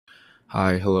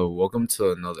Hi, hello. Welcome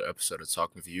to another episode of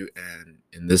Talk with You. And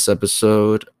in this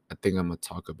episode, I think I'm gonna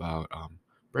talk about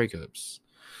breakups.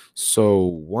 So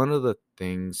one of the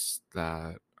things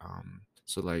that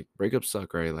like breakups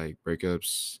suck, right? Like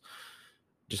breakups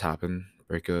just happen.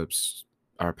 Breakups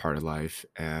are a part of life,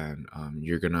 and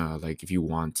you're gonna like if you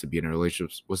want to be in a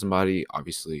relationship with somebody,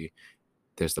 obviously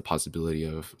there's the possibility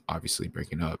of obviously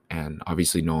breaking up, and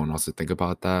obviously no one wants to think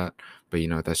about that. But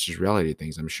that's just reality of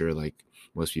things. I'm sure like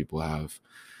most people have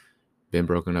been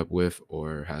broken up with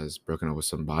or has broken up with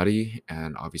somebody,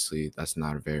 and obviously that's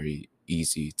not a very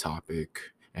easy topic.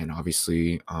 And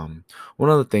obviously one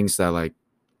of the things that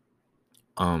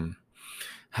um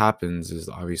happens is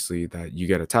obviously that you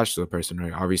get attached to the person,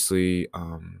 right? Obviously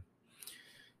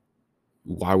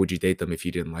why would you date them if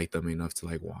you didn't like them enough to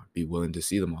be willing to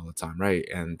see them all the time, right?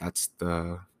 And that's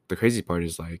the crazy part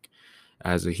is like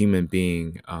as a human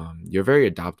being, you're very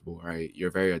adaptable, right?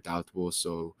 You're very adaptable,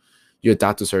 so you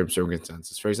adapt to certain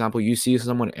circumstances. For example, you see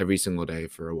someone every single day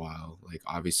for a while, like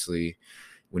obviously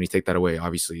when you take that away,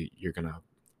 obviously you're gonna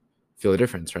feel a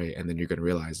difference, right? And then you're gonna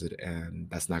realize it, and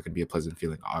that's not gonna be a pleasant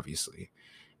feeling, obviously.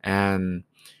 And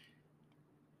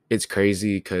it's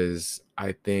crazy because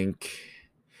I think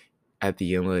at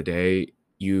the end of the day,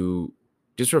 you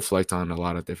just reflect on a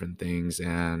lot of different things.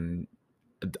 And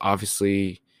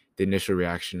obviously, the initial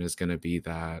reaction is going to be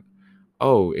that,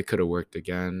 oh, it could have worked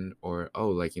again, or,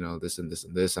 oh, this and this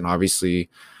and this. And obviously,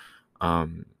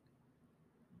 um,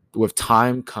 with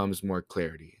time comes more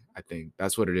clarity. I think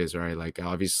that's what it is, right? Like,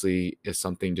 obviously, if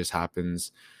something just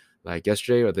happens like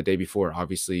yesterday or the day before,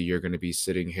 obviously, you're going to be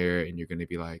sitting here and you're going to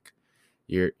be like,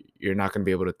 you're not going to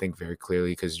be able to think very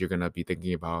clearly because you're going to be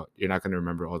thinking about you're not going to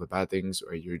remember all the bad things,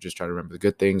 or you're just trying to remember the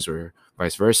good things, or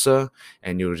vice versa,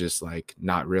 and you'll just like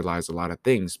not realize a lot of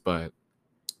things. But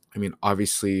I mean,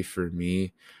 obviously for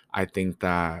me, I think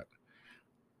that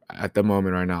at the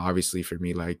moment right now, obviously for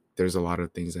me, like there's a lot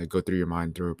of things that go through your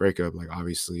mind through a breakup. Like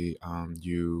obviously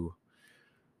you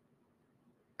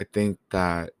I think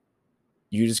that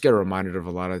you just get reminded of a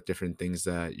lot of different things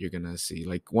that you're gonna see.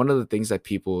 Like one of the things that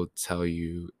people tell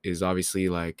you is obviously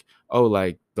like, oh,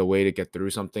 like the way to get through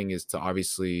something is to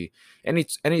obviously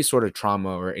any sort of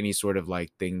trauma or any sort of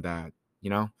like thing that, you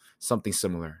know, something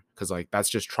similar. Cause like that's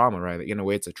just trauma, right? Like, in a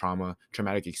way, it's a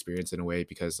traumatic experience in a way,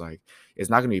 because like it's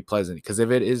not gonna be pleasant. Cause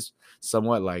if it is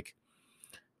somewhat like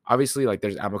obviously like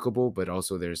there's amicable, but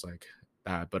also there's like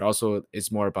that, but also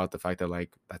it's more about the fact that like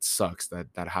that sucks that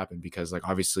happened, because like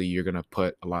obviously you're gonna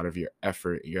put a lot of your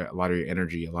effort, a lot of your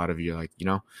energy, a lot of your like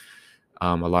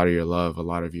a lot of your love, a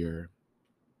lot of your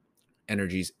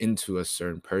energies into a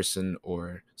certain person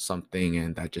or something,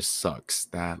 and that just sucks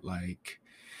that like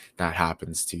that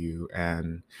happens to you.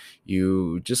 And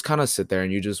you just kind of sit there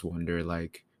and you just wonder,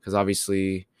 like, because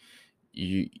obviously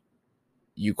you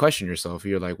you question yourself.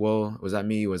 You're like, well, was that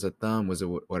me? Was it them? Was it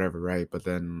whatever, right? But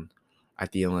then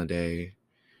at the end of the day,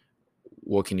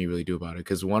 what can you really do about it?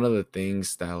 Because one of the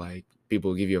things that like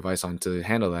people give you advice on to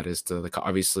handle that is to like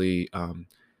obviously find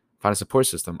a support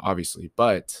system, obviously.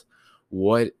 But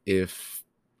what if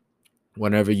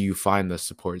whenever you find the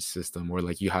support system, or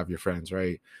like you have your friends,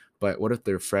 right? But what if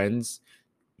their friends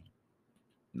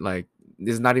like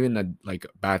it's not even a like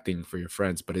bad thing for your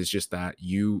friends, but it's just that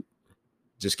you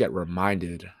just get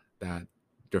reminded that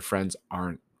your friends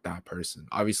aren't that person.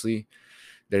 Obviously,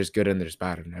 there's good and there's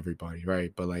bad in everybody,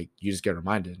 right? But like you just get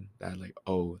reminded that like,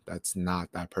 oh, that's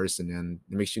not that person, and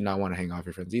it makes you not want to hang out with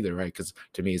your friends either, right? Because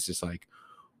to me, it's just like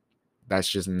that's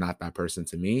just not that person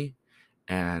to me.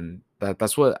 And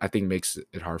that's what I think makes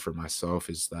it hard for myself,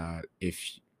 is that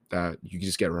if that you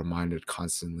just get reminded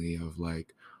constantly of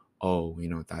like, oh,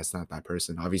 that's not that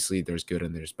person. Obviously there's good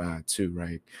and there's bad too,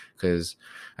 right? Because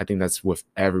I think that's with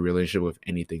every relationship, with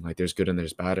anything, like there's good and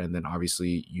there's bad. And then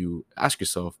obviously you ask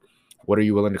yourself, what are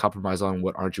you willing to compromise on,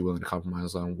 what aren't you willing to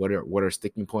compromise on, what are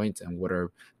sticking points, and what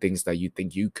are things that you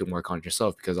think you can work on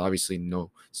yourself, because obviously no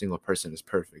single person is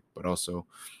perfect. But also,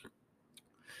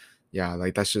 yeah,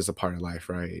 like that's just a part of life,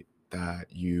 right? That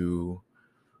you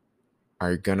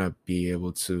are gonna be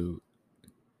able to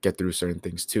get through certain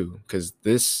things too. Because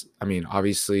this, I mean,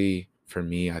 obviously for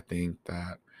me, I think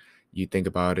that you think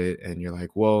about it and you're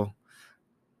like, well,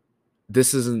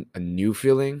 this isn't a new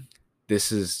feeling.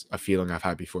 This is a feeling I've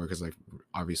had before. Because like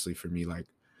obviously for me, like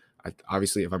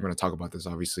obviously if I'm gonna talk about this,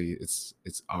 obviously it's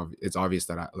obvious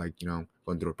that I like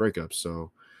going through a breakup.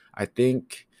 So I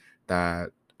think that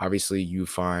obviously you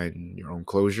find your own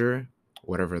closure,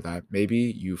 whatever that may be.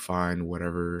 You find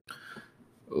whatever,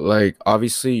 like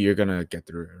obviously you're gonna get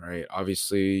through it, right?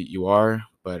 Obviously you are,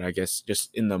 but I guess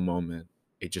just in the moment,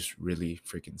 it just really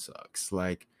freaking sucks.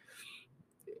 Like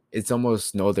it's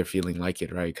almost no other feeling like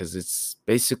it, right? Because it's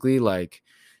basically like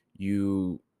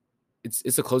you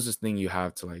it's the closest thing you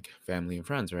have to like family and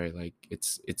friends, right? Like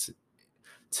it's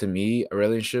to me, a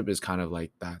relationship is kind of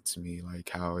like that to me, like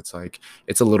how it's like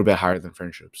it's a little bit higher than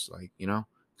friendships, like,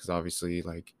 because obviously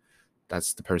like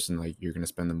that's the person like you're gonna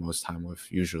spend the most time with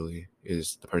usually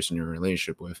is the person you're in a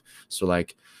relationship with. So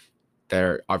like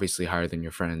they're obviously higher than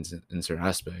your friends in certain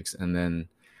aspects. And then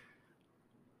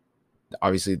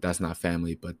obviously that's not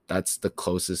family, but that's the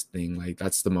closest thing. Like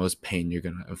that's the most pain you're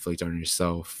gonna inflict on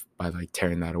yourself by like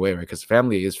tearing that away, right? Because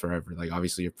family is forever. Like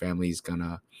obviously your family is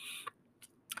gonna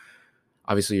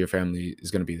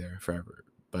be there forever,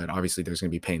 but obviously there's gonna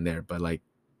be pain there. But like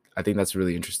I think that's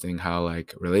really interesting how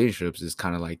like relationships is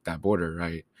kind of like that border,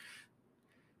 right?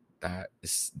 That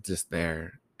is just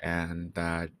there, and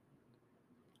that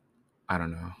I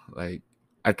don't know. Like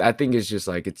I think it's just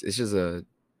like it's just a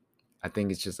I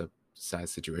think it's just a sad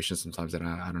situation sometimes, and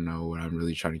I don't know what I'm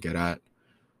really trying to get at.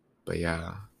 But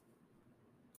yeah,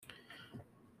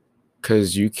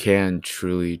 because you can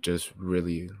truly just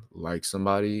really like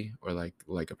somebody or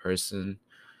like a person,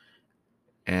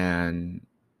 and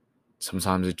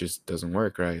sometimes it just doesn't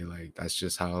work, right? Like that's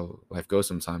just how life goes.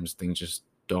 Sometimes things just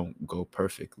don't go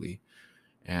perfectly,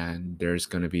 and there's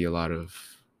gonna be a lot of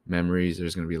memories.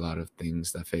 There's gonna be a lot of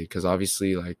things that fade. Because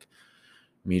obviously, like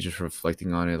me just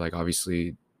reflecting on it, like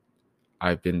obviously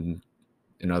I've been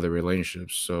in other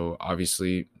relationships, so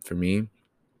obviously for me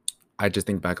I just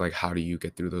think back like how do you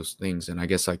get through those things? And I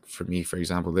guess like for me, for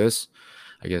example,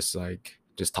 I guess like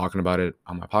just talking about it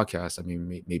on my podcast, I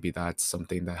mean maybe that's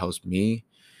something that helps me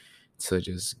to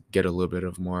just get a little bit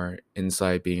of more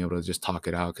insight, being able to just talk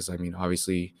it out. Because I mean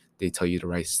obviously they tell you to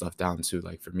write stuff down too.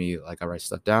 Like for me, like I write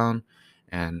stuff down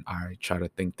and I try to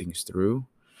think things through.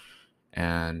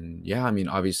 And yeah, I mean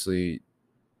obviously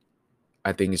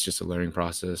I think it's just a learning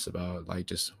process about like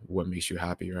just what makes you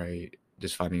happy, right?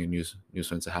 Just finding a new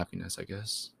sense of happiness, I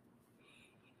guess.